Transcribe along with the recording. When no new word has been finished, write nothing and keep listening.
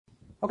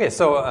Okay,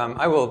 so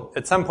I will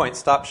at some point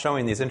stop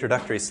showing these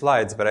introductory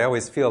slides, but I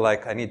always feel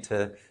like I need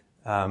to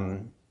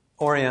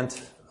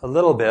orient a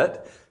little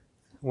bit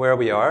where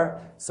we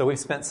are. So we've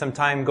spent some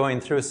time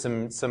going through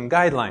some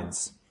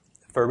guidelines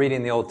for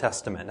reading the Old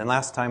Testament. And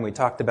last time we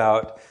talked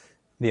about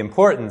the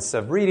importance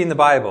of reading the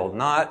Bible,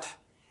 not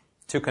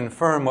to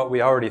confirm what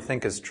we already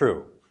think is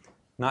true,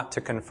 not to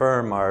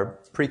confirm our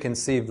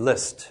preconceived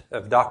list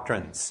of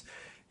doctrines,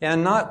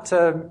 and not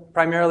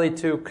primarily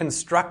to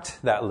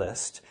construct that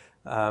list,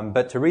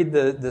 but to read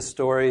the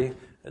story,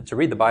 to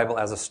read the Bible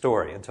as a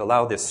story, and to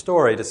allow this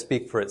story to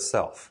speak for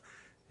itself.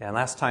 And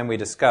last time we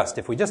discussed,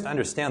 if we just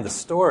understand the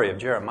story of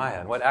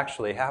Jeremiah and what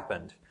actually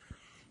happened,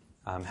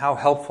 how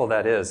helpful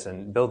that is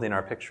in building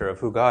our picture of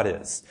who God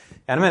is.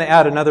 And I'm going to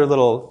add another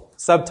little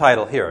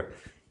subtitle here,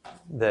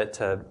 that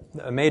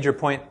a major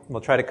point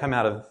we'll try to come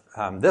out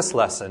of this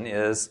lesson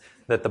is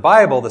that the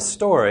Bible, the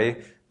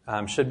story,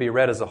 should be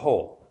read as a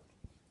whole.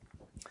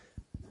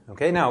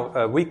 Okay,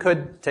 now, we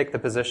could take the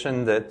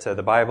position that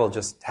the Bible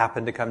just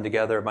happened to come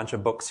together, a bunch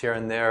of books here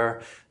and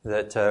there,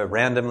 that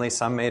randomly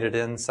some made it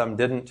in, some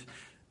didn't.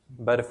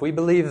 But if we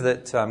believe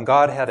that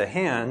God had a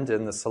hand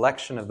in the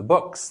selection of the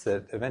books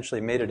that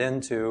eventually made it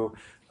into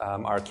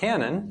our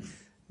canon,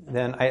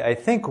 then I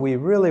think we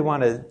really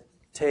want to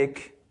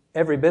take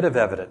every bit of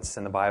evidence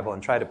in the Bible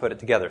and try to put it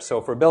together. So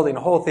if we're building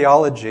a whole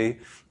theology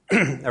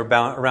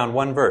around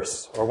one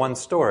verse or one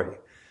story,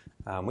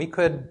 we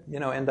could,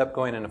 end up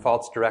going in a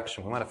false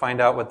direction. We want to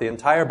find out what the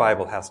entire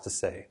Bible has to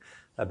say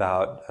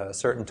about a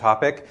certain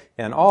topic,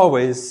 and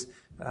always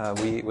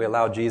we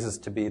allow Jesus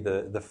to be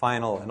the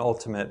final and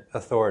ultimate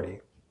authority.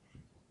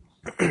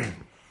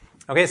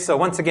 Okay, so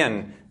once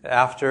again,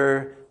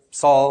 after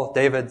Saul,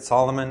 David,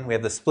 Solomon, we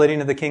have the splitting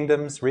of the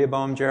kingdoms,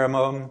 Rehoboam,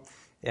 Jeroboam,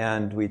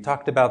 and we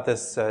talked about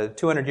this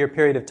 200-year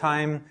period of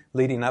time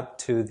leading up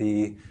to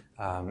the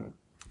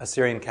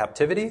Assyrian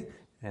captivity.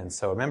 And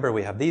so remember,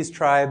 we have these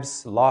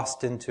tribes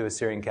lost into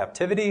Assyrian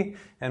captivity,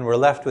 and we're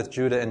left with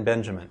Judah and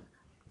Benjamin.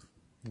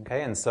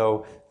 Okay, and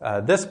so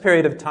this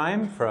period of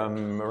time,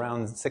 from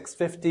around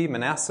 650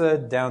 Manasseh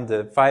down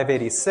to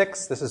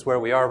 586, this is where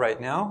we are right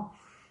now.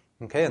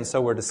 Okay, and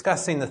so we're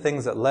discussing the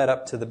things that led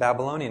up to the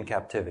Babylonian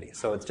captivity.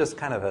 So it's just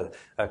kind of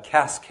a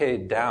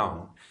cascade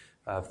down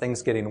of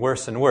things getting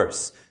worse and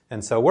worse.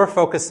 And so we're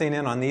focusing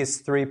in on these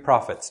three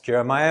prophets.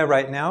 Jeremiah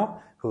right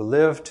now, who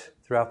lived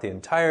throughout the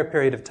entire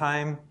period of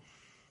time.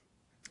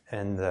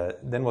 And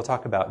then we'll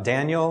talk about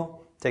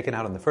Daniel, taken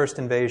out in the first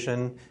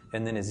invasion,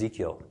 and then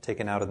Ezekiel,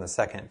 taken out in the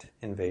second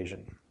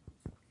invasion.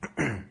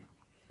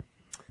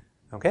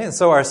 Okay, and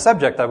so our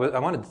subject, I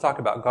wanted to talk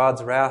about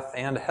God's wrath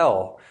and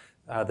hell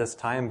this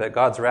time, but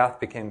God's wrath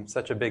became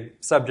such a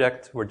big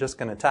subject, we're just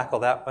going to tackle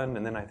that one,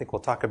 and then I think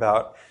we'll talk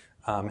about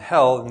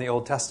hell in the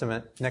Old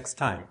Testament next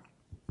time.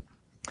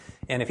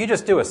 And if you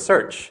just do a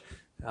search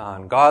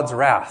on God's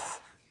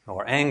wrath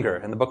or anger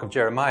in the book of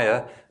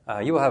Jeremiah,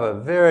 you will have a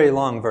very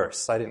long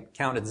verse. I didn't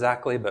count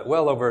exactly, but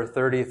well over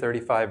 30,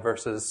 35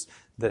 verses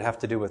that have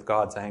to do with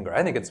God's anger.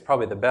 I think it's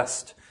probably the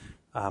best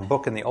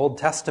book in the Old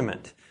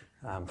Testament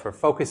for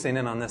focusing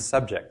in on this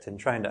subject and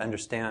trying to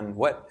understand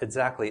what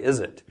exactly is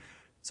it.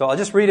 So I'll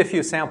just read a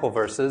few sample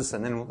verses,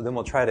 and then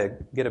we'll try to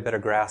get a better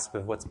grasp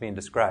of what's being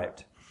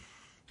described.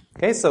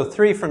 Okay, so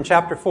 3 from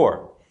chapter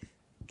 4.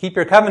 Keep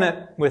your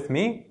covenant with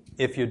me.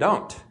 If you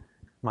don't,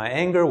 my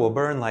anger will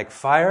burn like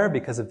fire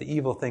because of the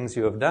evil things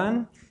you have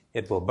done.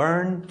 It will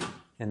burn,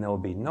 and there will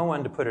be no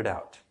one to put it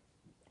out.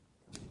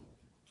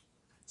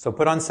 So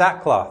put on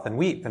sackcloth and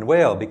weep and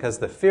wail, because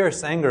the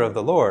fierce anger of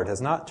the Lord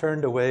has not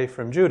turned away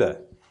from Judah.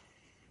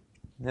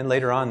 And then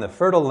later on, the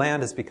fertile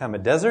land has become a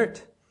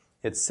desert.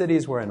 Its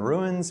cities were in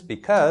ruins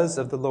because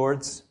of the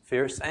Lord's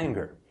fierce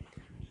anger.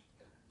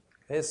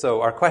 Okay,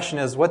 so our question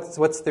is,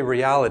 what's the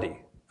reality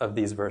of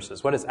these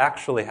verses? What is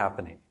actually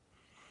happening?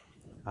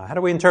 How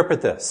do we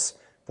interpret this?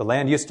 The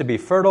land used to be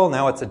fertile,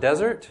 now it's a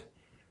desert.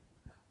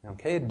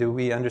 Okay, do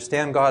we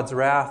understand God's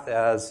wrath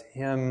as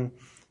Him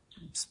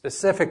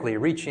specifically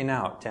reaching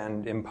out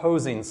and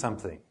imposing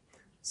something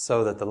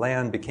so that the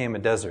land became a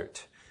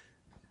desert?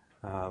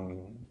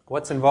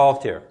 What's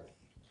involved here?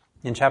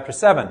 In chapter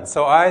 7,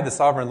 so I, the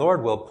sovereign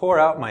Lord, will pour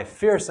out my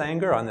fierce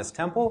anger on this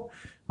temple.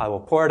 I will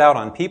pour it out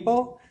on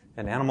people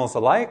and animals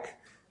alike,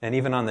 and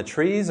even on the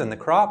trees and the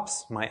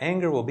crops. My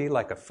anger will be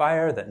like a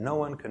fire that no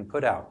one can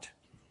put out.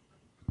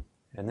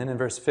 And then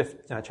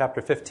in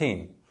chapter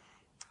 15,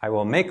 I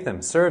will make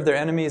them serve their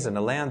enemies in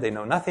a land they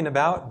know nothing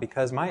about,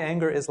 because my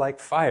anger is like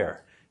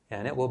fire,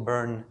 and it will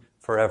burn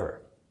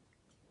forever.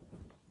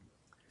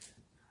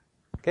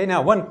 Okay,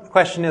 now one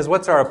question is,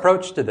 what's our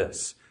approach to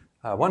this?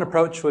 One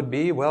approach would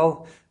be,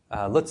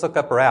 let's look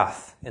up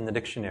wrath in the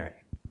dictionary.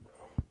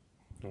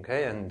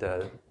 Okay, and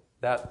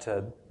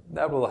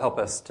that will help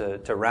us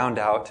to round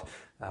out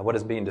what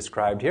is being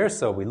described here.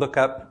 So we look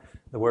up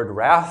the word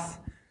wrath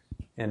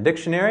in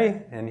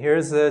dictionary, and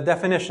here's the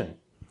definition.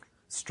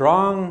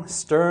 Strong,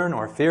 stern,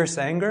 or fierce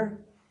anger,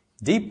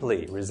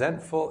 deeply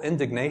resentful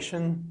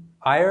indignation,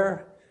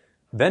 ire,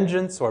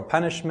 vengeance, or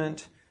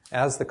punishment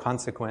as the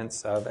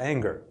consequence of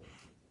anger.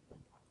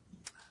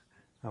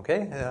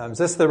 Okay, is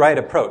this the right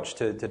approach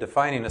to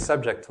defining a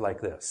subject like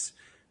this?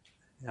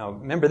 Now,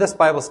 remember this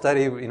Bible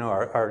study,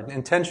 our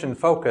intention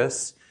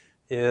focus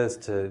is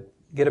to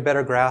get a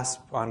better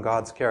grasp on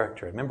God's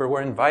character. Remember,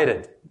 we're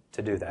invited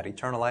to do that.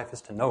 Eternal life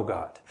is to know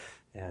God.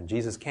 And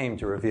Jesus came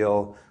to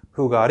reveal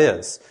who God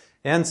is.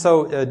 And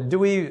so, do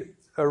we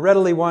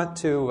readily want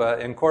to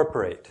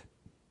incorporate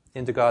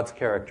into God's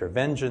character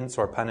vengeance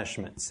or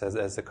punishments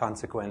as a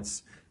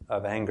consequence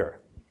of anger?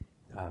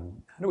 How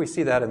do we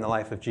see that in the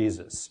life of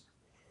Jesus?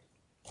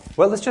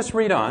 Well, let's just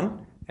read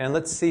on, and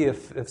let's see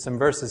if some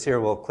verses here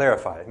will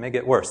clarify. It may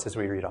get worse as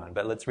we read on,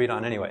 but let's read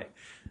on anyway.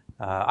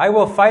 I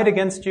will fight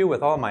against you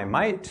with all my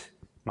might,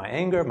 my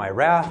anger, my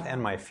wrath,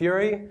 and my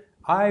fury.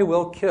 I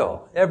will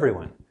kill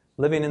everyone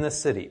living in this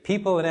city.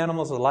 People and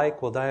animals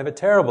alike will die of a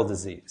terrible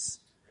disease.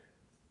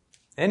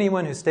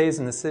 Anyone who stays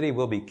in the city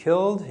will be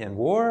killed in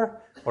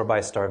war or by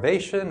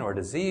starvation or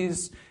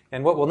disease.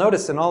 And what we'll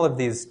notice in all of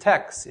these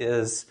texts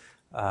is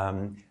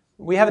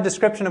we have a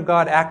description of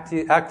God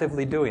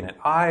actively doing it.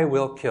 I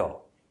will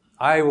kill.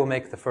 I will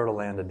make the fertile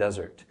land a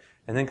desert.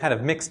 And then kind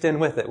of mixed in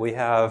with it, we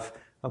have,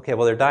 okay,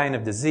 well, they're dying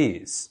of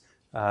disease.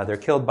 They're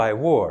killed by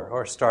war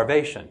or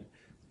starvation.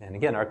 And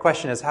again, our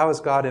question is, how is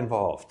God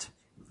involved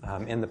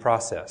in the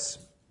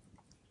process?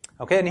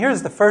 Okay, and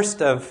here's the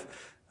first of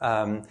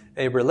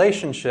a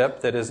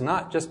relationship that is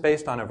not just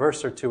based on a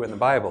verse or two in the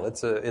Bible.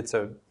 It's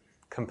a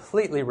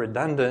completely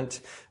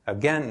redundant,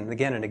 again and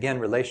again and again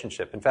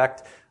relationship. In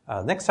fact,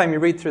 next time you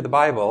read through the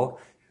Bible,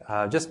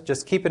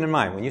 just keep it in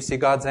mind. When you see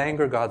God's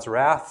anger, God's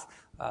wrath,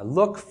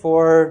 look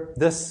for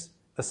this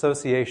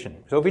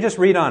association. So if we just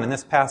read on in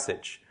this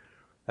passage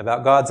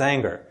about God's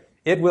anger,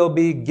 it will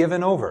be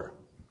given over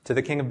to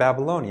the king of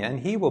Babylonia, and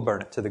he will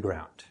burn it to the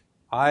ground.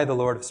 I, the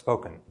Lord, have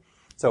spoken.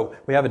 So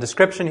we have a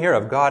description here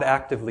of God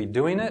actively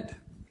doing it.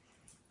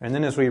 And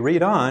then as we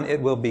read on,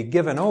 it will be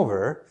given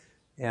over.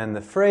 And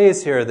the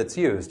phrase here that's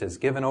used is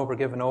given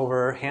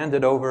over,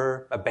 handed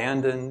over,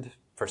 abandoned,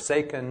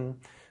 forsaken,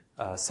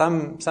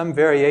 some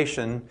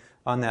variation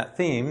on that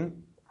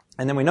theme.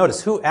 And then we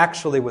notice who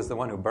actually was the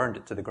one who burned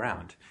it to the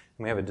ground.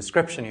 And we have a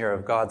description here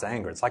of God's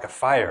anger. It's like a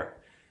fire.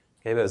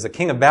 Okay, but it was the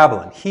king of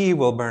Babylon. He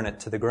will burn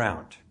it to the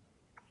ground.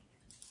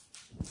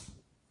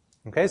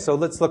 Okay, so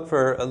let's look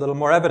for a little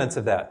more evidence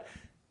of that.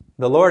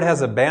 The Lord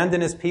has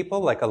abandoned his people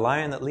like a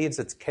lion that leaves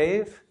its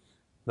cave.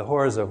 The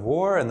horrors of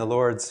war and the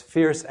Lord's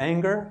fierce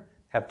anger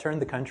have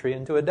turned the country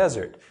into a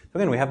desert. So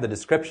again, we have the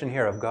description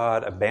here of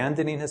God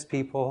abandoning his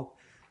people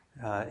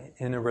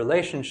in a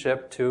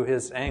relationship to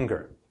his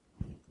anger.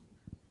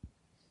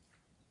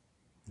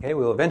 Okay,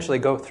 we'll eventually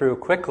go through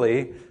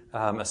quickly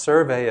a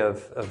survey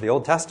of the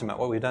Old Testament,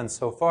 what we've done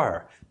so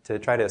far, to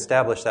try to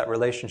establish that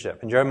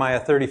relationship. In Jeremiah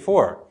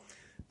 34,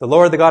 the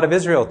Lord, the God of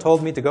Israel,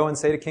 told me to go and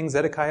say to King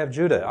Zedekiah of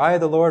Judah, I,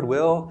 the Lord,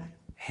 will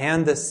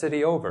hand this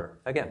city over,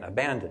 again,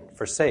 abandon,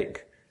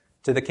 forsake,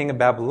 to the king of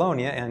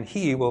Babylonia, and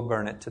he will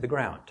burn it to the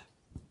ground.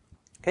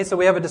 Okay, so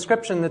we have a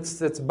description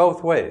that's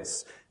both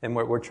ways, and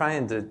we're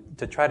trying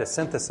to try to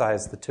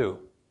synthesize the two.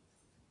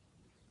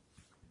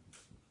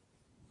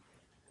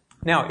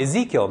 Now,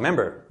 Ezekiel,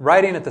 remember,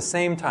 writing at the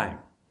same time.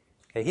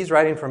 Okay, he's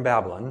writing from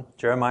Babylon.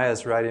 Jeremiah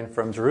is writing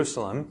from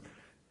Jerusalem.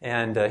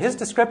 And his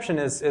description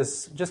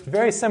is just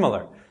very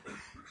similar.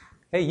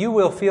 Hey, you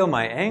will feel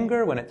my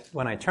anger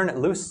when I turn it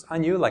loose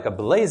on you like a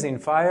blazing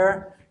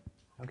fire.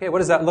 Okay, what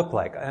does that look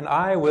like? And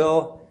I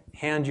will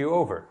hand you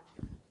over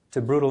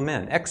to brutal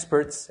men,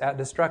 experts at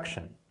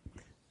destruction.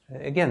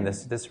 Again,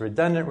 this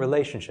redundant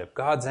relationship.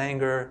 God's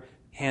anger,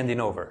 handing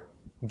over,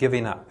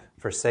 giving up,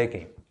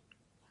 forsaking.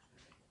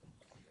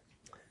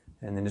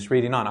 And then just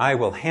reading on, I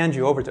will hand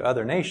you over to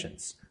other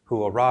nations who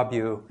will rob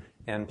you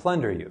and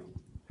plunder you.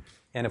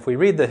 And if we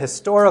read the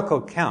historical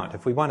account,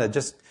 if we want to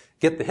just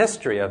get the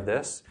history of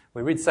this,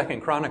 we read 2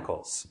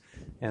 Chronicles.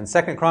 And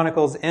 2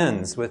 Chronicles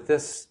ends with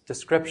this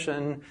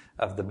description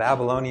of the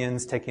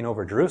Babylonians taking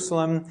over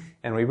Jerusalem.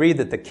 And we read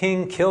that the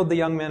king killed the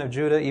young men of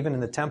Judah, even in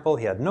the temple.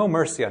 He had no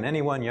mercy on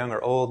anyone, young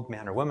or old,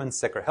 man or woman,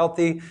 sick or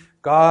healthy.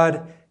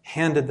 God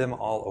handed them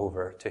all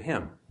over to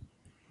him.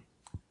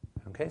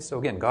 Okay, so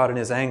again, God in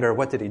his anger,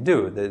 what did he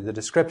do? The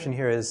description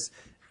here is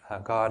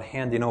God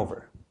handing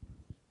over.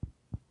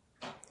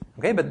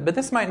 Okay, but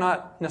this might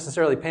not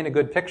necessarily paint a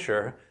good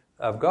picture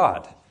of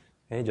God.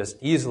 Okay, just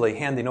easily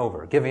handing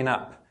over, giving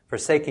up,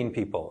 forsaking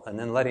people, and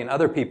then letting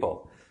other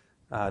people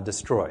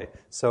destroy.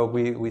 So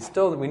we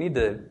need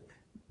to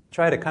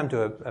try to come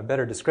to a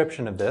better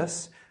description of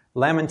this.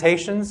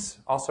 Lamentations,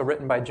 also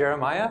written by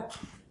Jeremiah,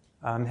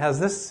 has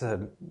this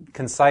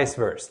concise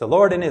verse. The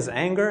Lord in his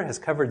anger has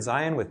covered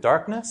Zion with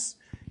darkness.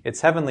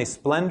 Its heavenly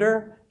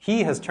splendor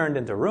he has turned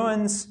into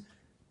ruins.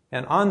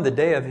 And on the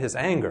day of his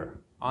anger,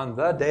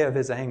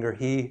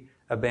 he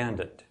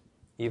abandoned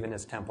even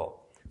his temple.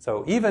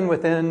 So even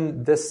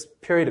within this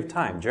period of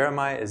time,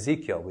 Jeremiah,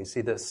 Ezekiel, we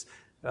see this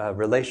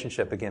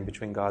relationship again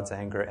between God's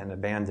anger and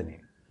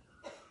abandoning.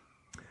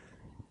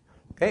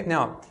 Okay,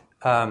 now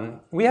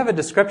we have a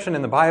description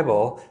in the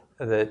Bible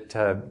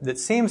that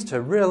seems to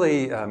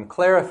really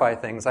clarify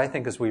things, I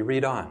think, as we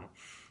read on.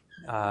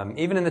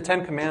 Even in the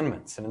Ten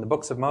Commandments and in the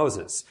books of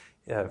Moses,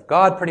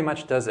 God pretty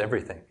much does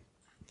everything.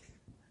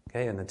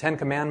 Okay, in the Ten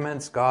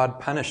Commandments, God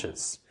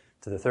punishes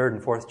to the third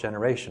and fourth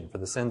generation for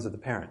the sins of the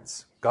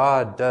parents.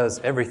 God does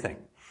everything.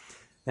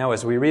 Now,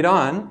 as we read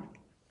on,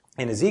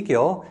 in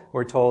Ezekiel,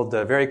 we're told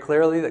very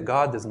clearly that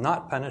God does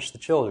not punish the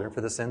children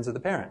for the sins of the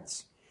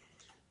parents.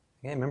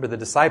 Okay, remember the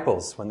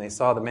disciples, when they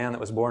saw the man that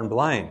was born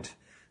blind.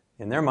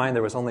 In their mind,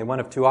 there was only one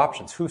of two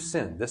options. Who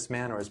sinned, this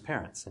man or his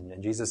parents?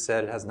 And Jesus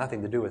said it has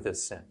nothing to do with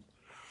his sin.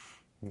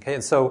 Okay,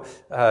 and so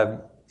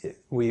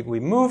we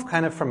move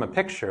kind of from a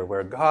picture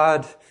where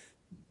God's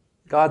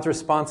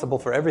responsible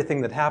for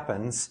everything that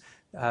happens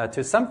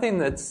to something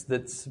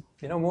that's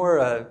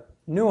more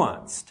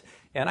nuanced.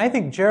 And I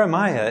think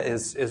Jeremiah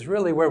is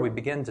really where we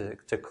begin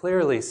to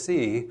clearly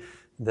see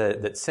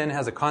that sin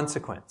has a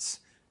consequence.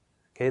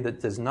 Okay,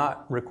 that does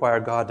not require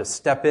God to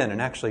step in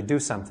and actually do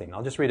something.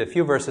 I'll just read a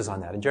few verses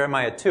on that. In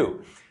Jeremiah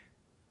 2,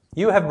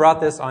 "You have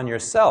brought this on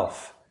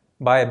yourself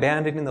by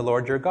abandoning the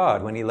Lord your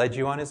God when he led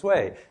you on his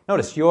way."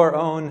 Notice, your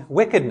own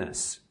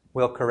wickedness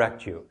will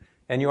correct you,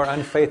 and your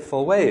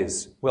unfaithful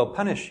ways will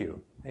punish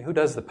you. Hey, who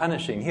does the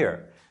punishing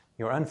here?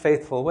 Your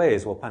unfaithful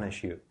ways will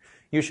punish you.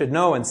 You should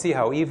know and see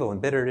how evil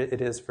and bitter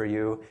it is for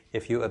you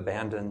if you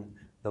abandon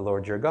the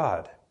Lord your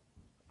God.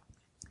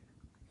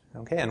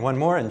 Okay, and one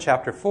more in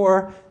chapter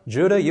 4.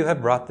 "Judah, you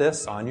have brought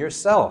this on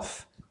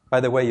yourself by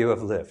the way you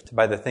have lived,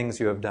 by the things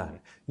you have done.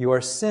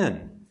 Your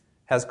sin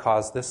has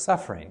caused this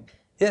suffering.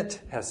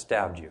 It has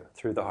stabbed you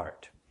through the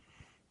heart."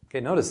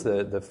 Okay, notice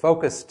the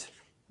focused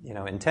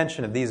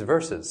intention of these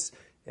verses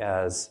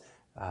as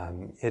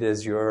it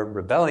is your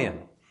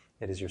rebellion,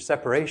 it is your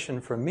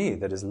separation from me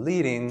that is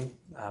leading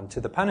to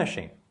the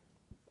punishing.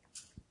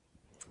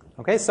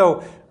 Okay,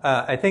 so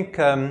I think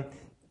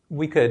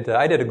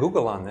I did a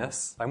Google on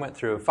this. I went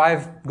through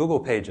 5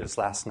 Google pages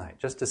last night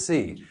just to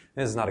see.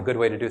 This is not a good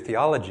way to do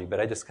theology, but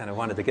I just kind of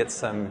wanted to get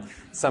some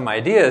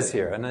ideas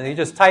here. And then you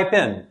just type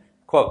in,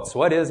 quotes,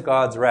 "What is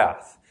God's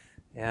wrath?"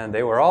 And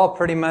they were all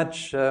pretty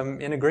much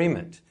in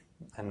agreement.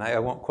 And I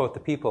won't quote the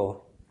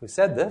people who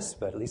said this,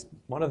 but at least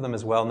one of them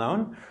is well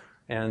known.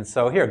 And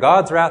so here,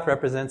 God's wrath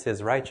represents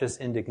his righteous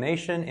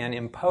indignation and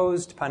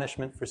imposed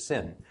punishment for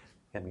sin.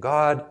 And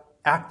God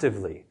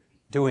actively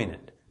doing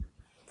it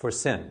for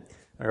sin.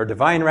 Or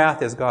divine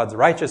wrath is God's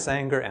righteous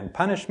anger and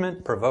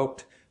punishment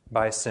provoked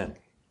by sin.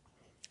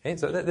 Okay,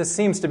 so this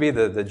seems to be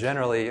the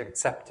generally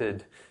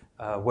accepted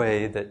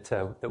way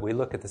that we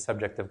look at the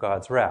subject of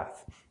God's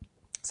wrath.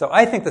 So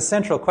I think the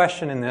central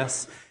question in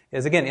this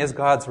is, again, is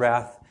God's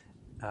wrath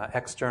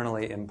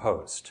externally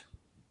imposed?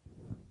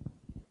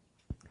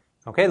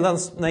 Okay,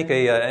 let's make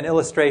an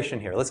illustration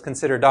here. Let's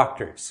consider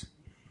doctors.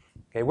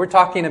 Okay, we're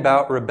talking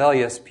about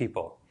rebellious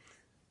people.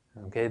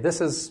 Okay, this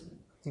is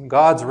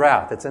God's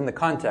wrath. It's in the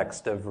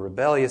context of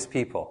rebellious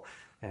people.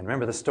 And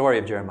remember the story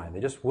of Jeremiah. They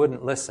just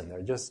wouldn't listen.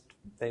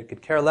 They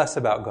could care less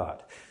about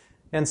God.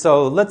 And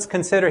so let's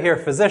consider here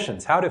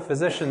physicians. How do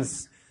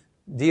physicians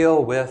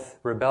deal with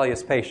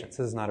rebellious patients?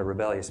 This is not a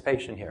rebellious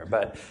patient here,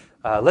 but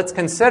let's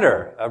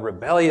consider a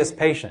rebellious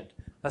patient,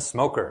 a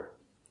smoker,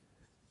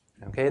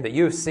 okay, that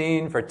you've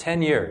seen for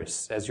 10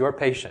 years as your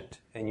patient.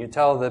 And you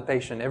tell the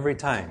patient every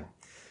time,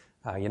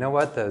 you know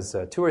what, those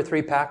 2 or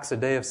 3 packs a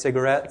day of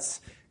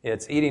cigarettes,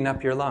 it's eating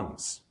up your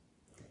lungs.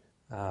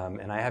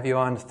 And I have you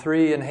on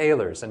 3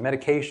 inhalers and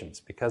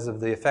medications because of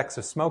the effects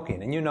of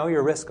smoking. And you know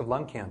your risk of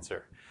lung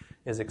cancer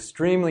is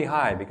extremely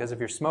high because of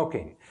your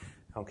smoking.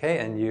 Okay,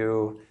 and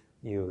you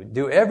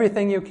do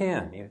everything you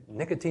can.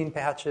 Nicotine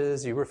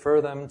patches, you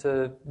refer them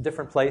to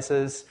different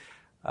places.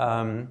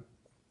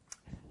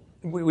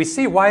 We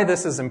see why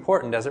this is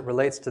important as it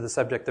relates to the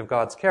subject of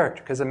God's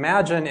character. Because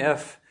imagine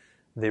if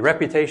the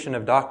reputation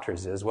of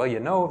doctors is, well, you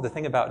know the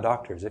thing about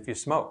doctors, if you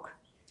smoke,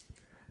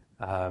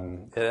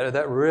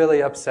 that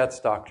really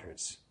upsets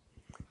doctors.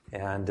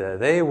 And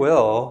they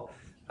will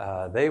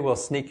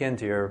sneak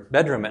into your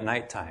bedroom at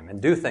nighttime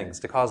and do things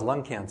to cause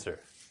lung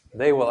cancer.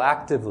 They will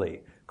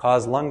actively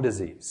cause lung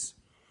disease.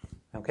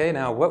 Okay,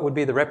 now what would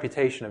be the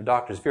reputation of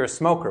doctors? If you're a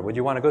smoker, would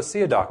you want to go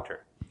see a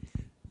doctor?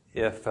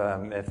 If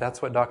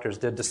that's what doctors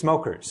did to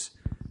smokers.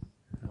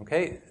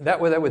 Okay, that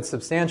would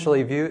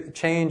substantially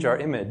change our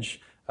image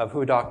of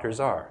who doctors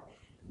are.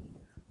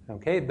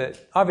 Okay,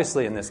 but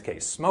obviously in this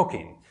case,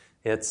 smoking,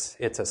 it's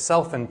a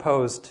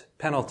self-imposed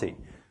penalty.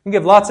 We can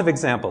give lots of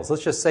examples.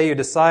 Let's just say you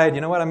decide,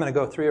 you know what, I'm going to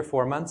go 3 or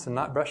 4 months and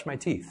not brush my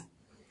teeth.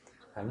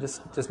 I'm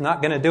just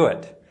not going to do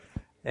it.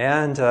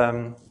 And,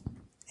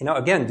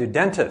 again, do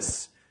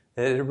dentists.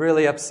 It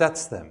really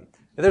upsets them.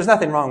 There's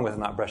nothing wrong with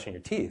not brushing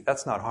your teeth.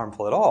 That's not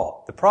harmful at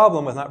all. The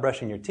problem with not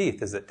brushing your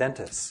teeth is that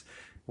dentists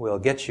will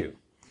get you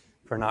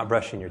for not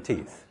brushing your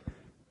teeth.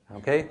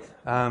 Okay?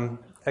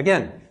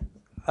 Again,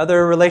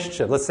 other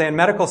relationship. Let's say in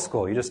medical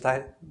school, you just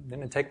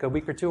didn't take a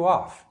week or 2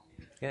 off.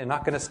 You're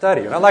not going to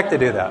study. You're not like to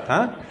do that,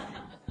 huh?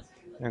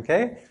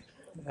 Okay?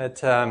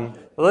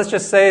 Let's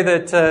just say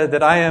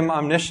that I am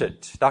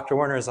omniscient. Dr.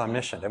 Warner is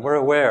omniscient, and we're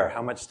aware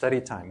how much study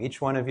time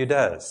each one of you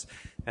does.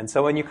 And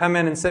so when you come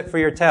in and sit for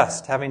your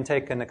test, having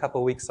taken a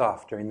couple weeks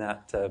off during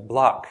that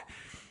block,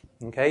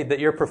 Okay, that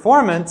your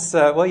performance,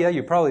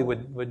 you probably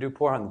would do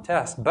poor on the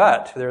test,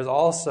 but there's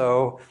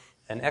also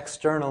an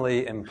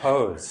externally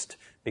imposed,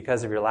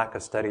 because of your lack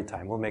of study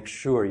time. We'll make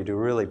sure you do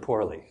really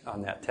poorly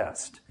on that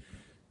test.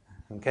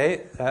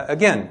 Okay,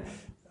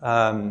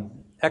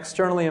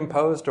 externally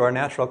imposed or a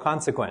natural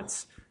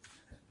consequence.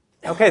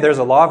 Okay, there's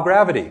a law of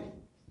gravity.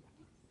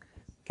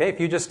 Okay, if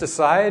you just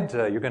decide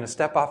you're going to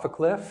step off a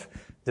cliff,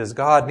 does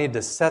God need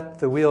to set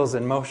the wheels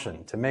in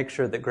motion to make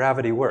sure that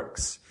gravity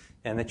works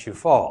and that you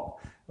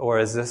fall? Or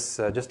is this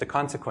just a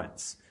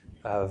consequence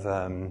of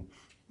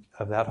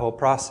that whole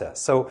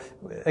process? So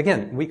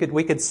again, we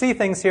could see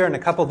things here in a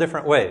couple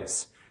different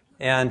ways.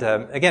 And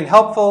again,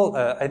 helpful,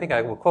 I think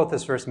I will quote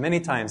this verse many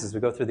times as we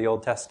go through the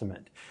Old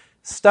Testament.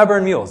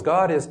 Stubborn mules.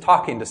 God is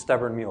talking to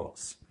stubborn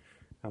mules.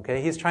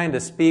 Okay, He's trying to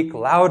speak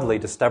loudly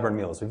to stubborn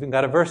mules. We've even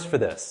got a verse for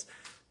this.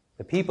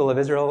 The people of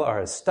Israel are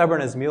as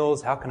stubborn as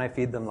mules. How can I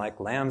feed them like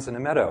lambs in a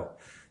meadow?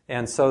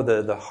 And so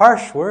the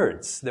harsh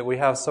words that we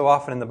have so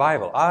often in the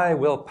Bible, I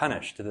will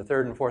punish to the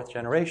third and fourth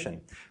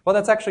generation. Well,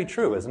 that's actually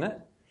true, isn't it?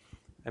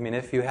 I mean,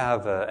 if you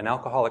have an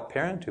alcoholic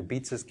parent who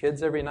beats his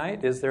kids every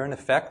night, is there an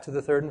effect to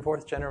the third and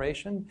fourth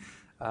generation?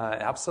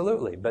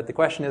 Absolutely. But the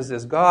question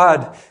is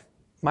God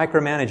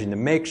micromanaging to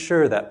make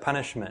sure that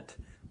punishment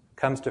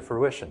comes to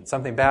fruition?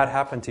 Something bad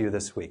happened to you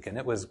this week, and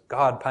it was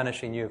God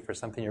punishing you for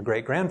something your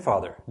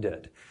great-grandfather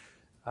did.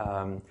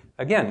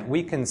 Again,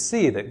 we can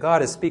see that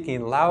God is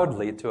speaking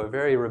loudly to a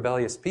very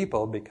rebellious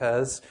people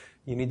because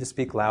you need to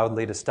speak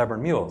loudly to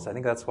stubborn mules. I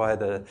think that's why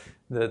the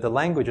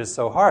language is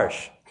so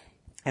harsh.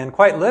 And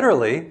quite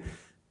literally,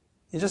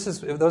 just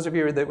as those of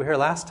you that were here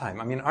last time,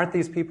 I mean, aren't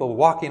these people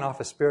walking off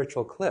a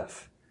spiritual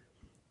cliff?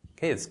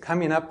 Okay, it's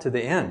coming up to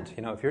the end.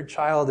 You know, if your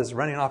child is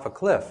running off a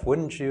cliff,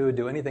 wouldn't you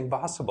do anything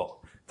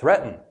possible?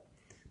 Threaten.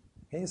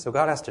 Okay, so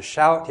God has to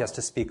shout, He has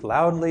to speak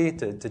loudly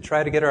to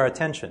try to get our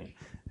attention.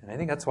 And I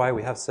think that's why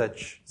we have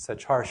such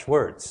harsh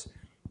words.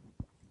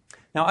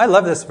 Now, I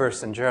love this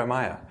verse in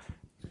Jeremiah.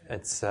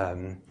 It's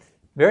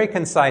very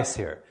concise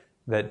here.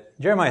 That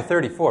Jeremiah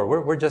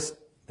 34,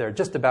 they're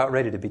just about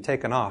ready to be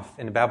taken off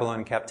into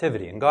Babylonian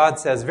captivity. And God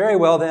says, very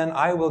well then,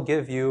 I will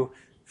give you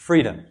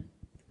freedom.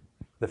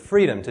 The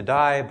freedom to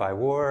die by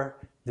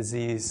war,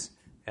 disease,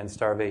 and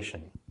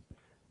starvation.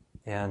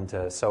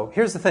 And so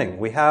here's the thing.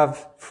 We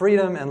have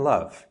freedom and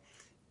love.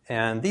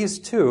 And these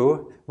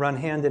two run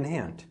hand in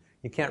hand.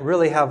 You can't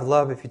really have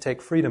love if you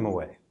take freedom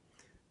away.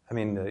 I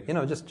mean,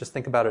 just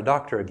think about a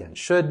doctor again.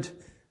 Should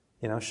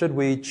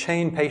we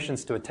chain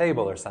patients to a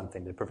table or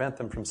something to prevent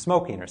them from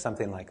smoking or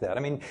something like that? I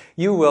mean,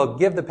 you will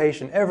give the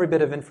patient every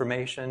bit of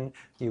information.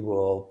 You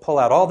will pull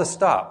out all the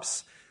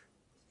stops.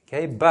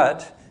 Okay,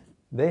 but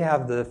they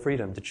have the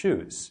freedom to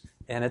choose.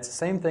 And it's the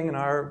same thing in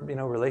our,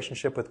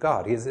 relationship with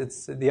God.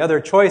 It's the other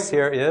choice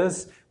here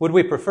is, would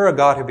we prefer a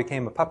God who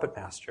became a puppet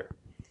master?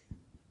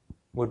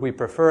 Would we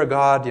prefer a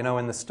God,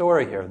 in the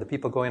story here, the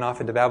people going off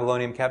into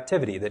Babylonian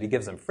captivity, that He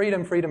gives them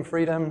freedom, freedom,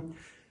 freedom,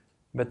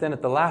 but then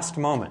at the last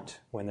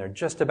moment, when they're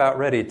just about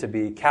ready to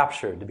be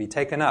captured, to be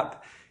taken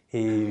up,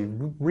 He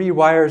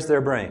rewires their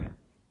brain,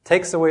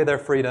 takes away their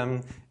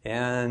freedom,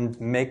 and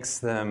makes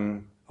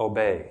them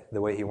obey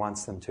the way He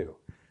wants them to.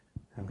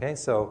 Okay,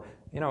 so,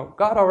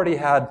 God already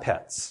had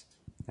pets,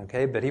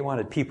 okay, but He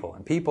wanted people,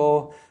 and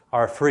people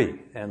are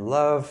free, and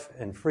love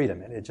and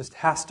freedom, and it just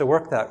has to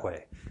work that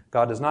way.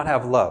 God does not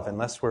have love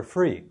unless we're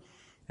free.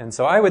 And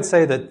so I would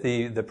say that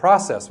the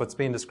process, what's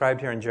being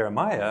described here in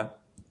Jeremiah,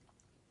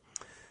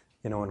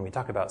 when we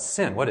talk about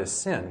sin, what is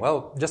sin?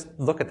 Well, just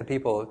look at the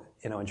people,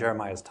 in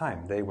Jeremiah's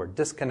time. They were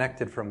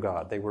disconnected from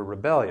God. They were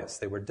rebellious.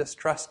 They were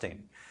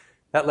distrusting.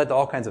 That led to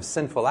all kinds of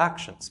sinful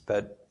actions.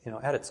 But,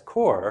 at its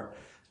core,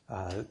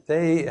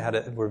 they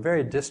were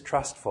very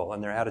distrustful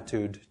in their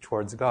attitude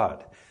towards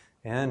God.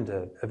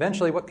 And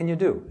eventually, what can you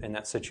do in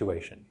that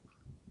situation?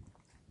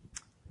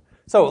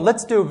 So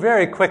let's do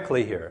very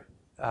quickly here.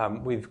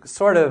 We've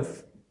sort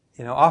of,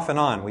 off and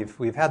on,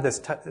 we've had this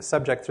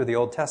subject through the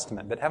Old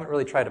Testament, but haven't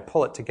really tried to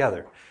pull it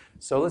together.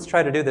 So let's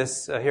try to do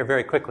this here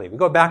very quickly. We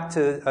go back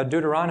to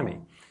Deuteronomy.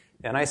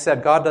 And I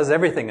said God does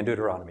everything in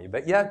Deuteronomy,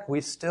 but yet we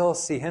still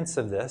see hints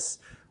of this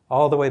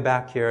all the way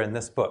back here in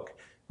this book,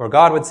 where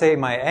God would say,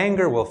 my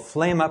anger will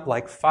flame up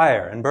like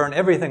fire and burn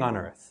everything on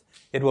earth.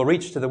 It will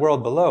reach to the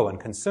world below and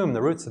consume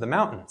the roots of the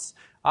mountains.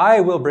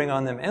 I will bring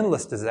on them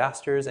endless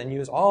disasters and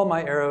use all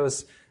my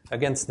arrows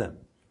against them.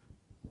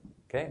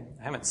 Okay,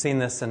 I haven't seen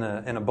this in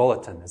a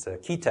bulletin as a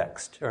key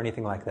text or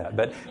anything like that.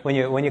 But when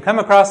you come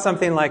across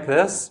something like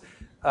this,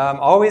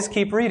 always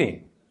keep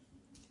reading.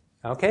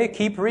 Okay,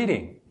 keep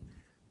reading.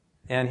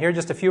 And here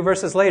just a few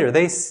verses later,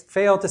 they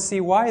fail to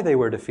see why they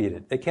were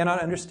defeated. They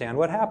cannot understand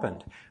what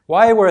happened.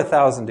 Why were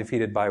 1,000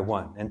 defeated by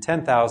 1 and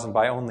 10,000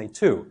 by only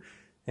 2?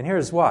 And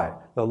here's why.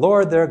 The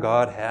Lord their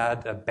God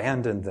had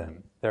abandoned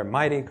them. Their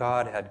mighty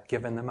God had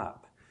given them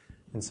up.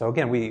 And so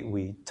again,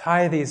 we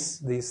tie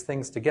these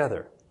things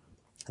together.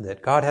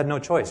 That God had no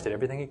choice, did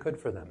everything He could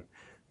for them.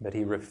 But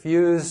He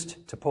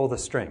refused to pull the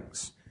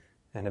strings.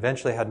 And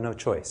eventually had no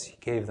choice. He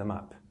gave them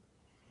up.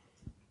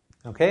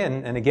 Okay,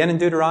 and again in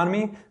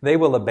Deuteronomy, they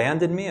will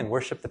abandon me and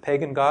worship the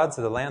pagan gods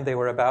of the land they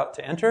were about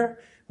to enter.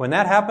 When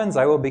that happens,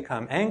 I will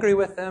become angry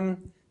with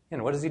them.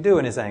 And what does he do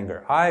in his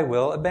anger? I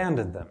will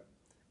abandon them,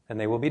 and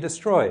they will be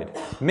destroyed.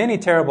 Many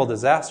terrible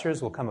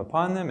disasters will come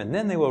upon them, and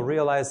then they will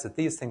realize that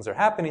these things are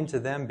happening to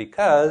them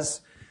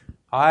because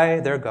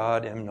I, their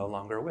God, am no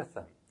longer with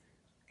them.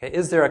 Okay,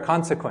 is there a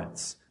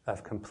consequence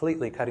of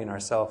completely cutting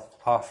ourselves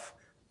off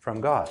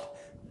from God?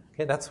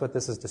 Okay, that's what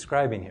this is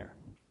describing here.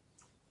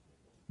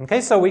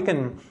 Okay, so we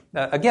can,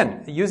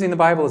 again, using the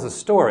Bible as a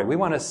story, we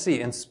want to see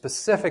in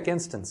specific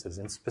instances,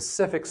 in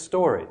specific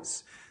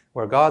stories,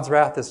 where God's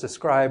wrath is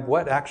described,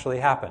 what actually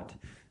happened.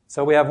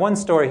 So we have one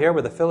story here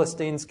where the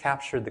Philistines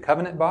captured the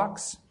covenant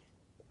box.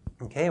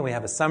 Okay, we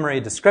have a summary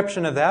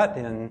description of that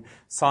in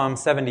Psalm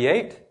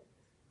 78.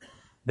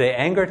 They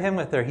angered him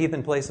with their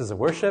heathen places of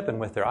worship and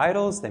with their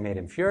idols. They made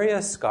him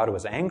furious. God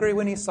was angry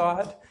when he saw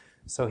it,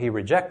 so he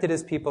rejected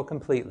his people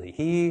completely.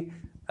 He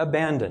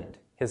abandoned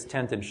his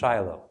tent in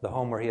Shiloh, the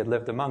home where he had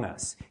lived among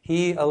us.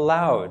 He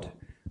allowed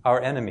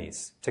our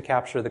enemies to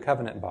capture the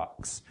covenant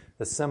box,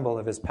 the symbol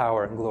of his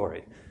power and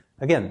glory.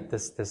 Again,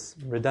 this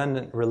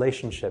redundant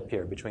relationship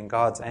here between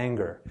God's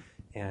anger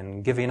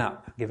and giving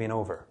up, giving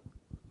over.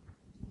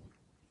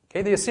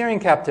 Okay, the Assyrian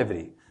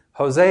captivity.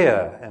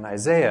 Hosea and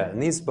Isaiah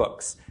and these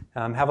books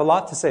have a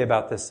lot to say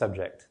about this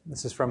subject.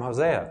 This is from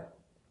Hosea.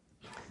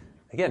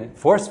 Again,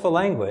 forceful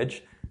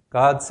language.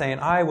 God saying,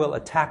 I will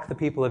attack the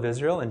people of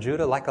Israel and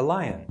Judah like a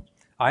lion.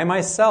 I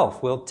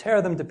myself will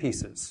tear them to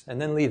pieces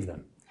and then leave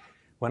them.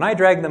 When I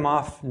drag them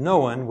off, no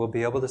one will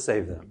be able to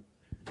save them.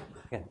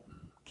 Again,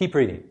 keep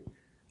reading.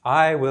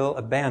 I will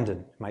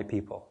abandon my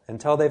people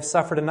until they've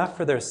suffered enough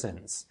for their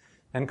sins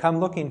and come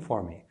looking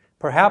for me.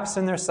 Perhaps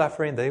in their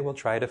suffering they will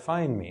try to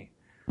find me.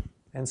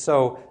 And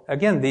so,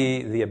 again,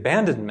 the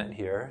abandonment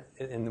here,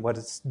 in what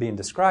is being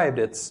described,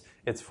 it's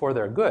for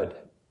their good.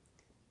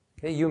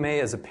 Okay, you may,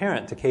 as a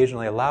parent,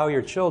 occasionally allow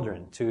your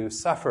children to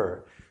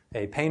suffer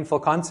a painful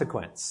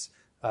consequence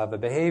of a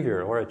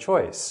behavior or a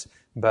choice.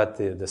 But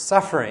the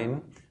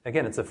suffering,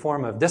 again, it's a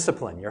form of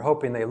discipline. You're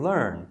hoping they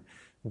learn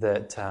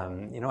that,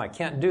 I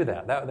can't do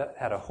that. That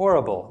had a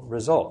horrible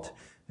result.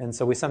 And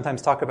so we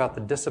sometimes talk about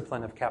the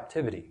discipline of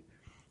captivity,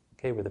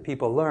 okay, where the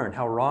people learn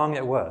how wrong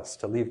it was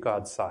to leave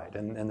God's side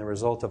and the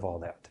result of all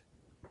that.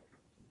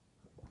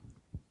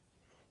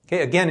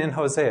 Okay, again in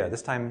Hosea,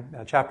 this time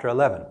chapter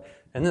 11.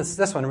 And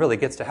this one really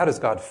gets to how does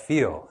God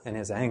feel in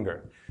his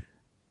anger?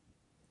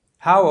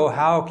 How, oh,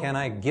 how can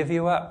I give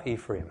you up,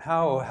 Ephraim?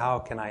 How, oh, how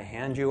can I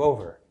hand you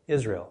over,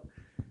 Israel?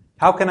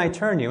 How can I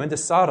turn you into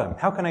Sodom?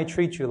 How can I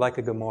treat you like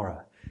a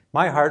Gomorrah?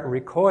 My heart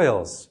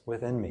recoils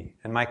within me,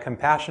 and my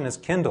compassion is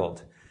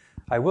kindled.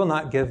 I will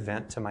not give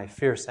vent to my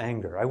fierce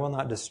anger. I will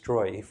not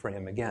destroy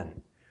Ephraim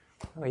again.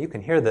 Oh, you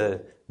can hear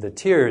the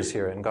tears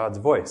here in God's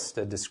voice,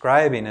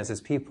 describing as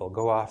his people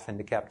go off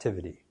into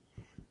captivity.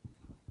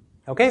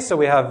 Okay, so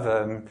we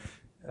have,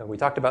 we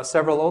talked about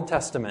several Old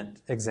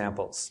Testament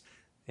examples.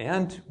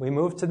 And we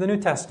move to the New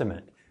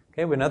Testament.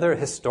 Okay, another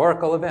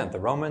historical event. The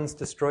Romans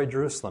destroyed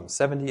Jerusalem,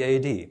 70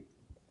 AD.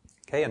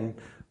 Okay, and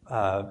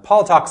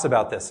Paul talks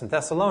about this in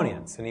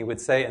Thessalonians, and he would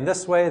say, in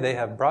this way they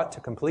have brought to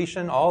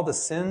completion all the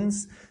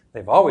sins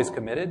they've always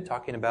committed,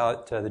 talking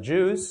about the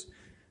Jews.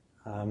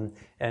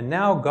 And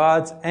now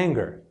God's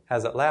anger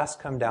has at last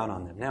come down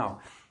on them.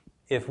 Now,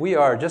 if we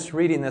are just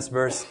reading this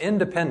verse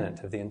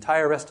independent of the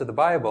entire rest of the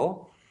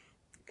Bible,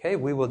 okay,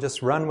 we will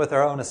just run with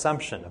our own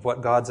assumption of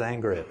what God's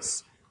anger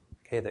is.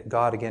 Okay, that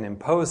God, again,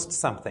 imposed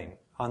something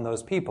on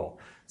those people.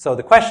 So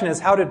the question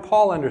is, how did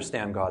Paul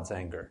understand God's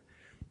anger?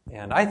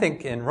 And I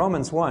think in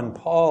Romans 1,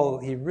 Paul,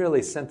 he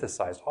really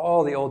synthesized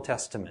all the Old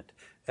Testament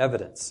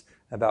evidence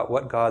about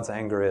what God's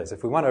anger is.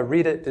 If we want to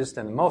read it just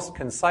in the most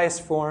concise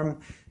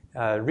form,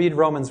 read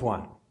Romans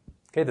 1.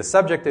 Okay, the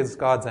subject is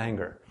God's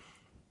anger.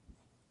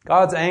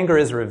 God's anger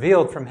is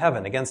revealed from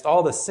heaven against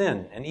all the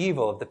sin and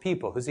evil of the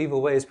people whose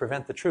evil ways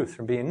prevent the truth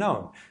from being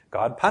known.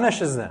 God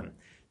punishes them,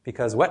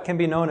 because what can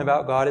be known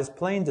about God is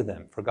plain to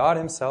them, for God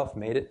himself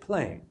made it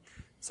plain.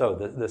 So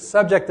the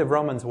subject of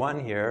Romans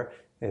 1 here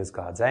is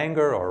God's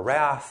anger or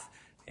wrath,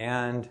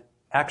 and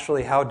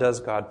actually how does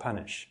God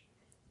punish?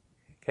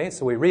 Okay,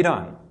 so we read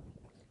on.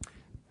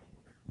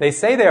 They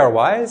say they are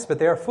wise, but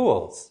they are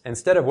fools.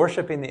 Instead of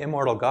worshiping the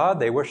immortal God,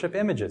 they worship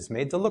images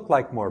made to look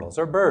like mortals,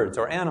 or birds,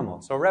 or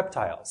animals, or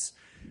reptiles.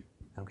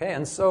 Okay,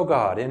 and so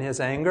God, in his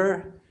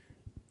anger,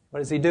 what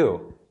does he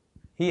do?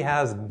 He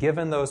has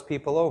given those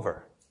people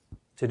over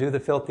to do the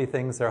filthy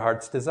things their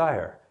hearts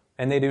desire.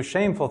 And they do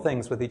shameful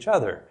things with each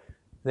other.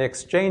 They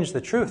exchange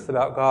the truth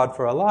about God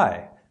for a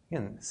lie.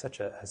 Again, such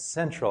a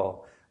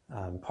central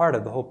part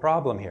of the whole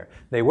problem here.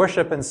 They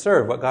worship and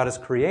serve what God has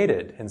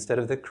created instead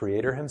of the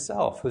Creator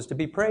himself, who's to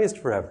be praised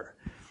forever.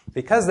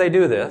 Because they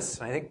do this,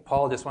 I think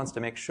Paul just wants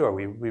to make sure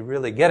we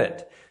really get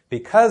it.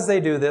 Because they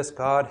do this,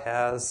 God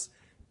has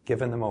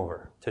given them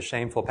over to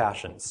shameful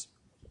passions.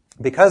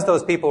 Because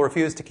those people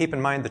refuse to keep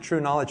in mind the true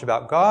knowledge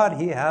about God,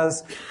 he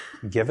has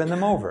given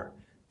them over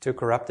to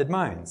corrupted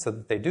minds so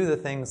that they do the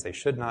things they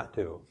should not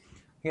do.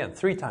 Again,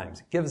 3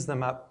 times. Gives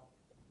them up,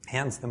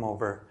 hands them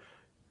over.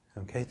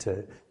 Okay,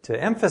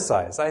 to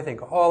emphasize, I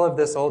think, all of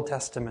this Old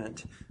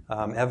Testament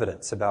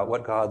evidence about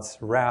what God's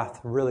wrath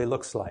really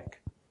looks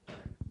like.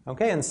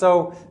 Okay, and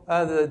so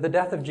the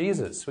death of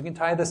Jesus, we can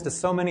tie this to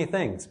so many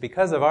things.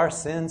 Because of our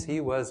sins, he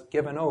was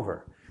given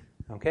over.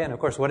 Okay, and of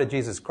course, what did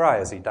Jesus cry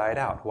as he died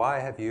out? Why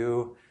have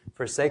you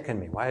forsaken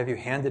me? Why have you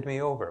handed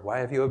me over? Why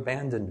have you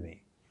abandoned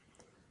me?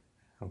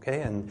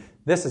 Okay, and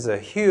this is a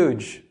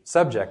huge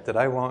subject that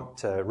I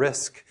won't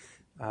risk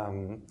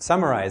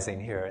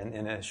summarizing here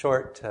in a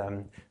short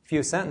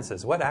few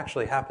sentences. What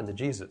actually happened to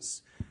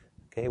Jesus?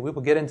 Okay, we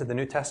will get into the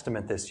New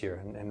Testament this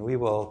year, and we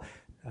will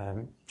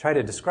try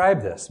to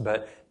describe this.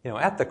 But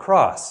at the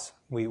cross,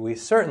 we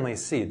certainly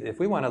see, if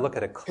we want to look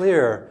at a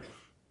clear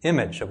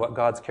image of what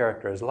God's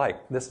character is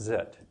like, this is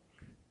it.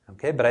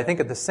 Okay, but I think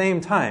at the same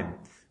time,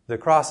 the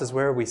cross is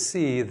where we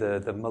see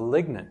the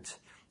malignant,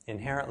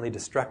 inherently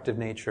destructive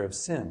nature of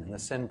sin and the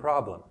sin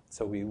problem.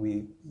 So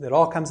it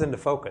all comes into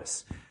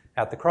focus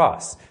at the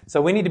cross.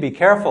 So we need to be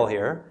careful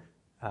here.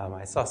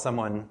 I saw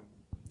someone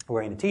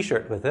wearing a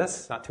t-shirt with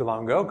this not too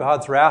long ago.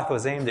 God's wrath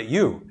was aimed at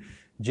you.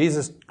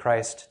 Jesus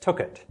Christ took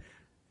it.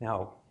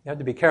 Now, you have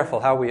to be careful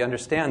how we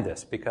understand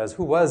this, because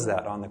who was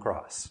that on the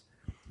cross?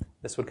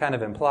 This would kind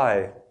of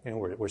imply,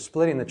 we're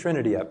splitting the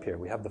Trinity up here.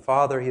 We have the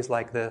Father, he's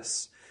like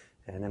this,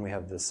 and then we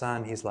have the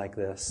Son, he's like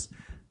this.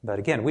 But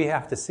again, we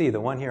have to see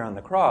the one here on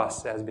the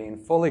cross as being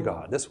fully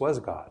God. This was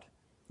God.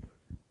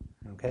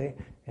 Okay?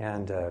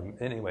 And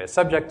anyway, a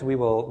subject we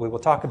will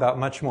talk about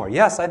much more.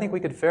 Yes, I think we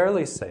could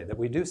fairly say that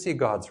we do see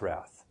God's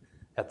wrath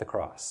at the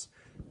cross.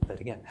 But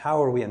again,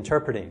 how are we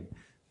interpreting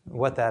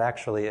what that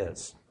actually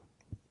is?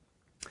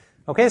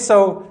 Okay,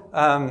 so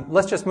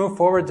let's just move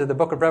forward to the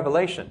book of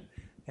Revelation.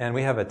 And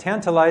we have a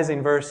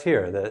tantalizing verse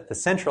here. The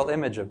central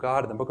image of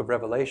God in the book of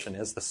Revelation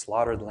is the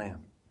slaughtered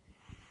lamb.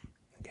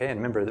 Okay, and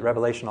remember that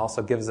Revelation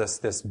also gives us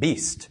this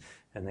beast.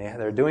 And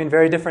they're doing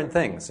very different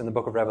things in the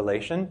book of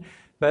Revelation.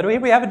 But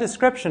we have a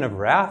description of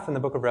wrath in the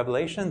book of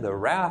Revelation, the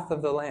wrath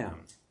of the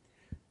Lamb.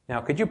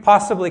 Now, could you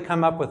possibly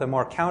come up with a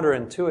more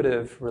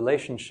counterintuitive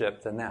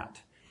relationship than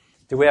that?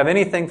 Do we have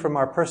anything from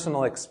our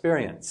personal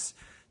experience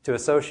to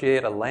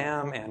associate a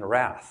lamb and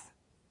wrath?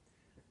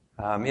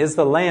 Is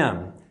the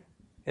lamb,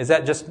 is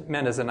that just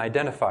meant as an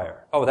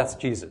identifier? Oh, that's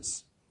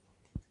Jesus.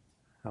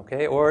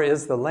 Okay, or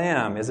is the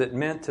lamb, is it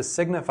meant to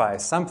signify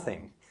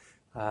something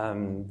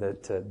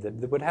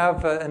that would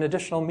have an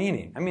additional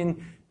meaning? I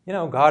mean,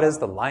 God is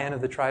the Lion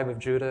of the tribe of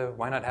Judah.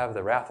 Why not have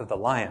the wrath of the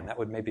lion? That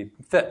would maybe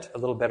fit a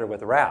little better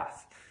with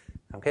wrath.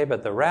 Okay,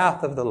 but the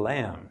wrath of the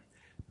lamb,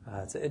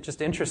 it's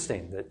just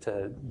interesting that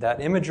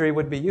that imagery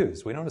would be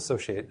used. We don't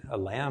associate a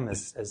lamb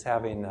as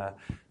having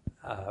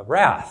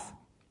wrath.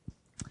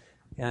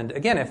 And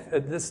again,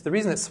 the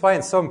reason it's why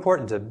it's so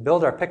important to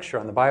build our picture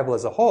on the Bible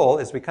as a whole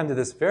is we come to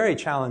this very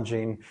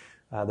challenging,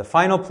 the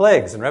final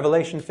plagues in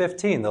Revelation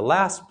 15, the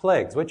last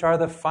plagues, which are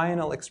the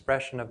final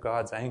expression of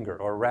God's anger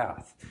or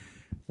wrath.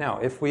 Now,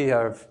 if we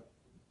have,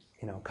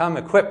 come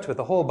equipped with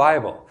the whole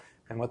Bible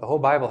and what the whole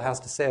Bible has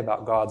to say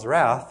about God's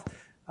wrath,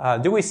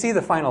 do we see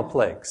the final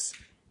plagues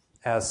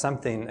as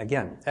something,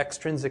 again,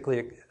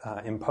 extrinsically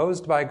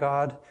imposed by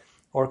God,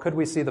 or could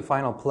we see the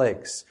final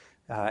plagues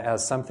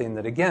as something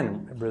that,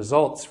 again,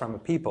 results from a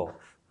people,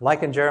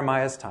 like in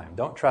Jeremiah's time,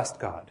 don't trust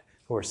God,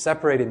 who are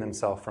separating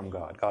themselves from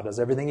God. God does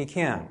everything he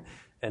can,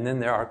 and then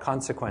there are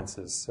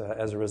consequences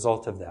as a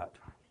result of that.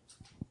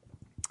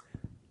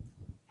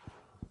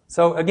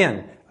 So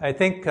again, I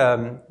think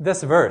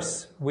this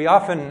verse, we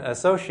often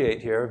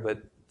associate here,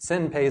 but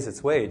sin pays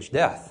its wage,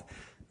 death,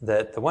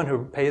 that the one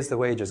who pays the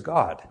wage is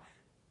God,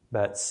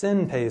 but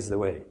sin pays the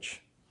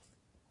wage,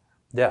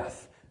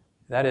 death.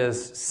 That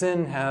is,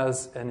 sin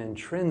has an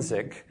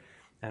intrinsic,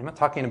 and I'm not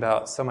talking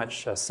about so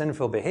much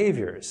sinful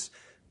behaviors,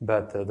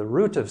 but the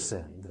root of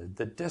sin,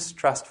 the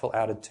distrustful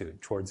attitude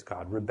towards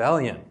God,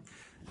 rebellion,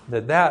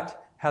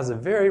 that has a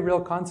very real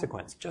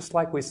consequence, just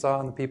like we saw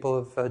in the people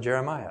of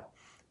Jeremiah.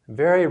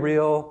 Very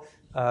real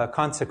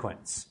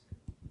consequence.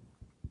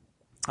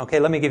 Okay,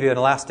 let me give you a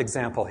last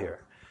example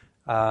here.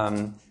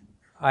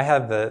 I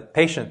have a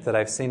patient that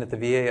I've seen at the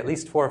VA at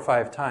least 4 or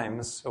 5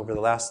 times over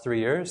the last 3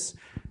 years,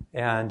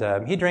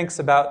 and he drinks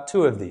about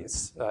 2 of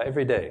these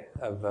every day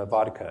of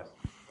vodka.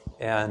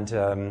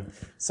 And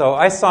so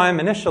I saw him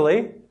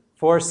initially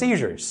for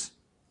seizures,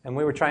 and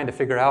we were trying to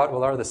figure out,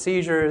 well, are the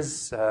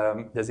seizures,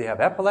 does he have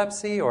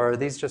epilepsy, or are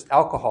these just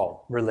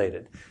alcohol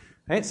related?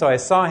 Right, so I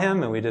saw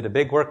him, and we did a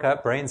big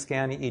workup, brain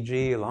scan,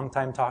 EEG, a long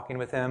time talking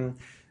with him,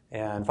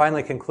 and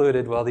finally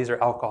concluded, well, these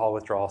are alcohol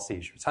withdrawal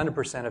seizures.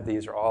 100% of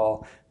these are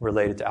all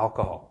related to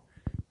alcohol.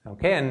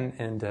 Okay,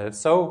 and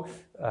so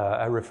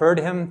I referred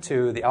him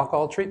to the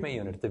alcohol treatment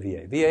unit at the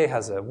VA. VA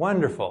has a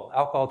wonderful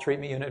alcohol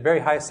treatment unit, very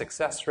high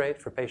success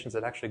rate for patients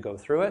that actually go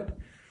through it.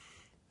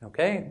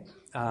 Okay,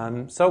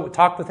 so we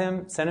talked with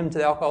him, sent him to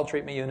the alcohol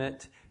treatment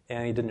unit,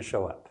 and he didn't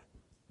show up.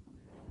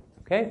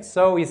 Okay,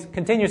 so he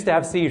continues to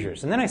have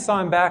seizures. And then I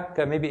saw him back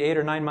maybe 8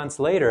 or 9 months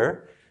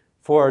later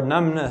for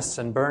numbness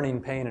and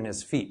burning pain in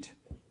his feet,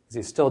 because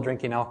he's still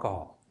drinking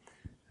alcohol.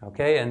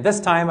 Okay, and this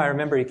time I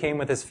remember he came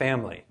with his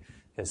family.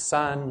 his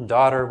son,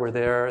 daughter were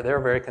there. They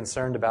were very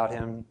concerned about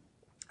him.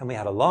 And we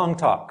had a long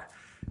talk.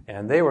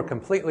 And they were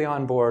completely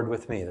on board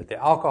with me that the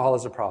alcohol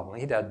is a problem.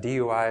 He'd had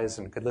DUIs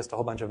and could list a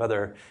whole bunch of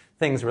other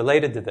things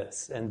related to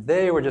this. And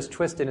they were just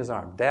twisting his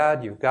arm.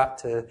 Dad, you've got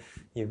to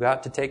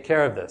take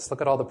care of this.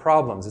 Look at all the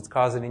problems it's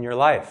causing in your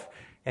life.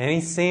 And he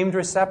seemed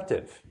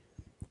receptive.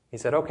 He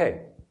said,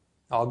 okay,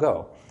 I'll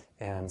go.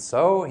 And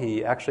so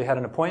he actually had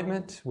an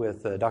appointment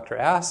with Dr.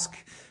 Ask,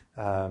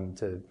 and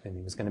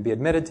he was going to be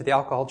admitted to the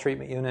alcohol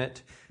treatment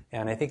unit.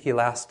 And I think he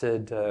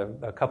lasted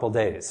a couple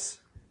days.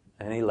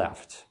 And he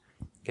left.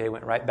 Okay,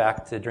 went right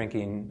back to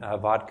drinking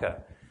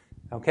vodka.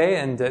 Okay,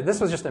 and this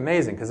was just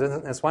amazing because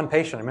this one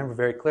patient, I remember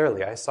very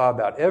clearly, I saw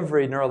about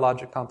every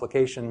neurologic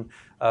complication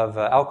of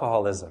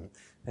alcoholism.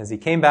 As he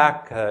came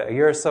back a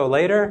year or so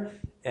later,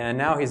 and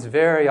now he's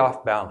very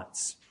off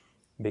balance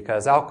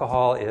because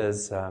alcohol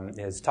is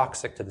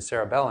toxic to the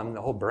cerebellum,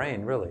 the whole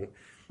brain, really.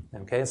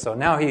 Okay, so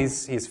now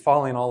he's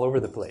falling all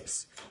over the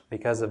place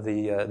because of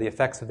the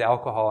effects of the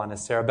alcohol on his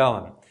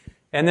cerebellum.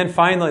 And then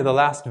finally, the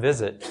last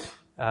visit,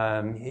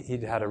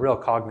 he'd had a real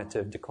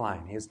cognitive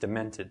decline. He was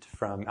demented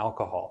from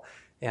alcohol.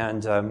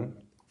 And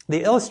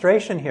the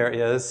illustration here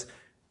is,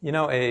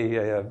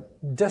 a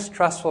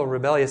distrustful,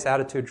 rebellious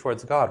attitude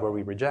towards God where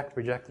we reject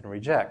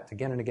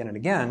again and again and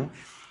again.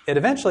 It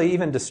eventually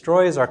even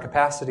destroys our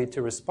capacity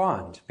to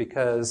respond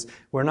because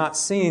we're not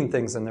seeing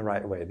things in the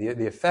right way.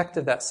 The effect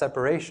of that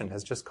separation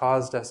has just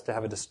caused us to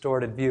have a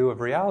distorted view of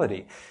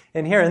reality.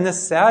 And here in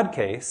this sad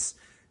case,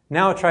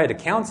 now try to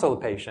counsel a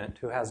patient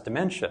who has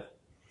dementia.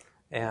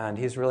 And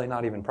he's really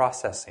not even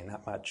processing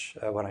that much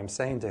what I'm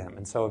saying to him.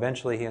 And so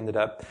eventually he ended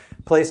up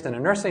placed in a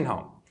nursing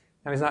home.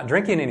 Now he's not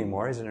drinking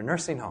anymore, he's in a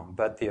nursing home.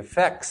 But the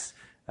effects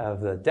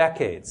of the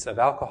decades of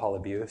alcohol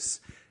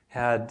abuse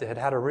had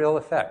a real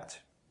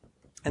effect.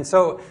 And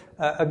so,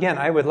 again,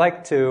 I would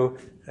like to,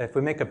 if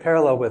we make a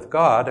parallel with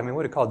God, what do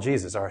we call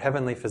Jesus? Our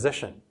heavenly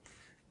physician.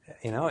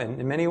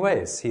 In many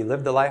ways. He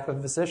lived the life of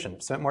a physician,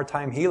 spent more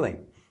time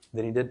healing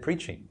than he did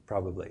preaching,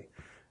 probably.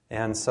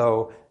 And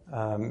so,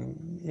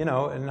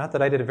 not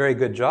that I did a very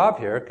good job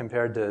here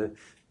compared to,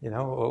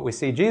 what we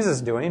see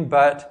Jesus doing,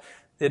 but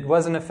it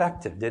wasn't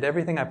effective. Did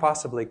everything I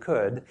possibly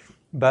could,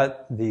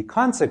 but the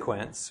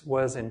consequence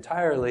was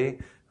entirely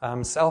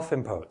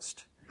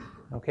self-imposed.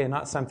 Okay,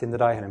 not something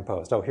that I had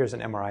imposed. Oh, here's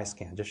an MRI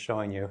scan just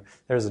showing you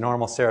there's a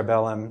normal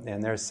cerebellum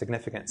and there's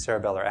significant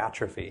cerebellar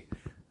atrophy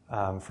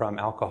from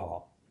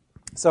alcohol.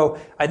 So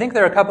I think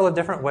there are a couple of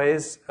different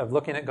ways of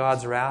looking at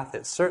God's wrath.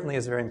 It certainly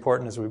is very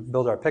important as we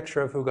build our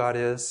picture of who God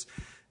is.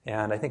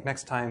 And I think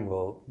next time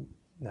we'll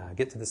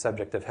get to the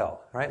subject of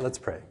hell. All right, let's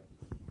pray.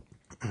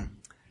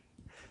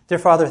 Dear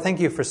Father, thank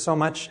you for so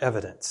much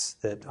evidence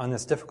that on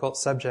this difficult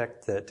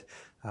subject that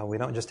we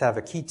don't just have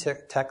a key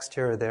text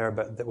here or there,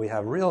 but that we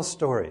have real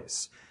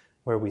stories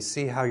where we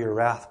see how your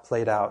wrath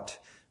played out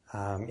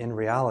in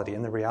reality,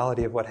 in the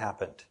reality of what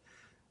happened.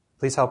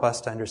 Please help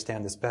us to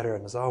understand this better,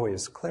 and as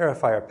always,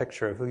 clarify our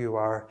picture of who you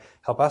are.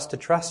 Help us to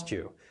trust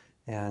you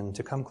and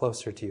to come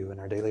closer to you in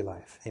our daily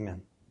life.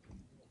 Amen.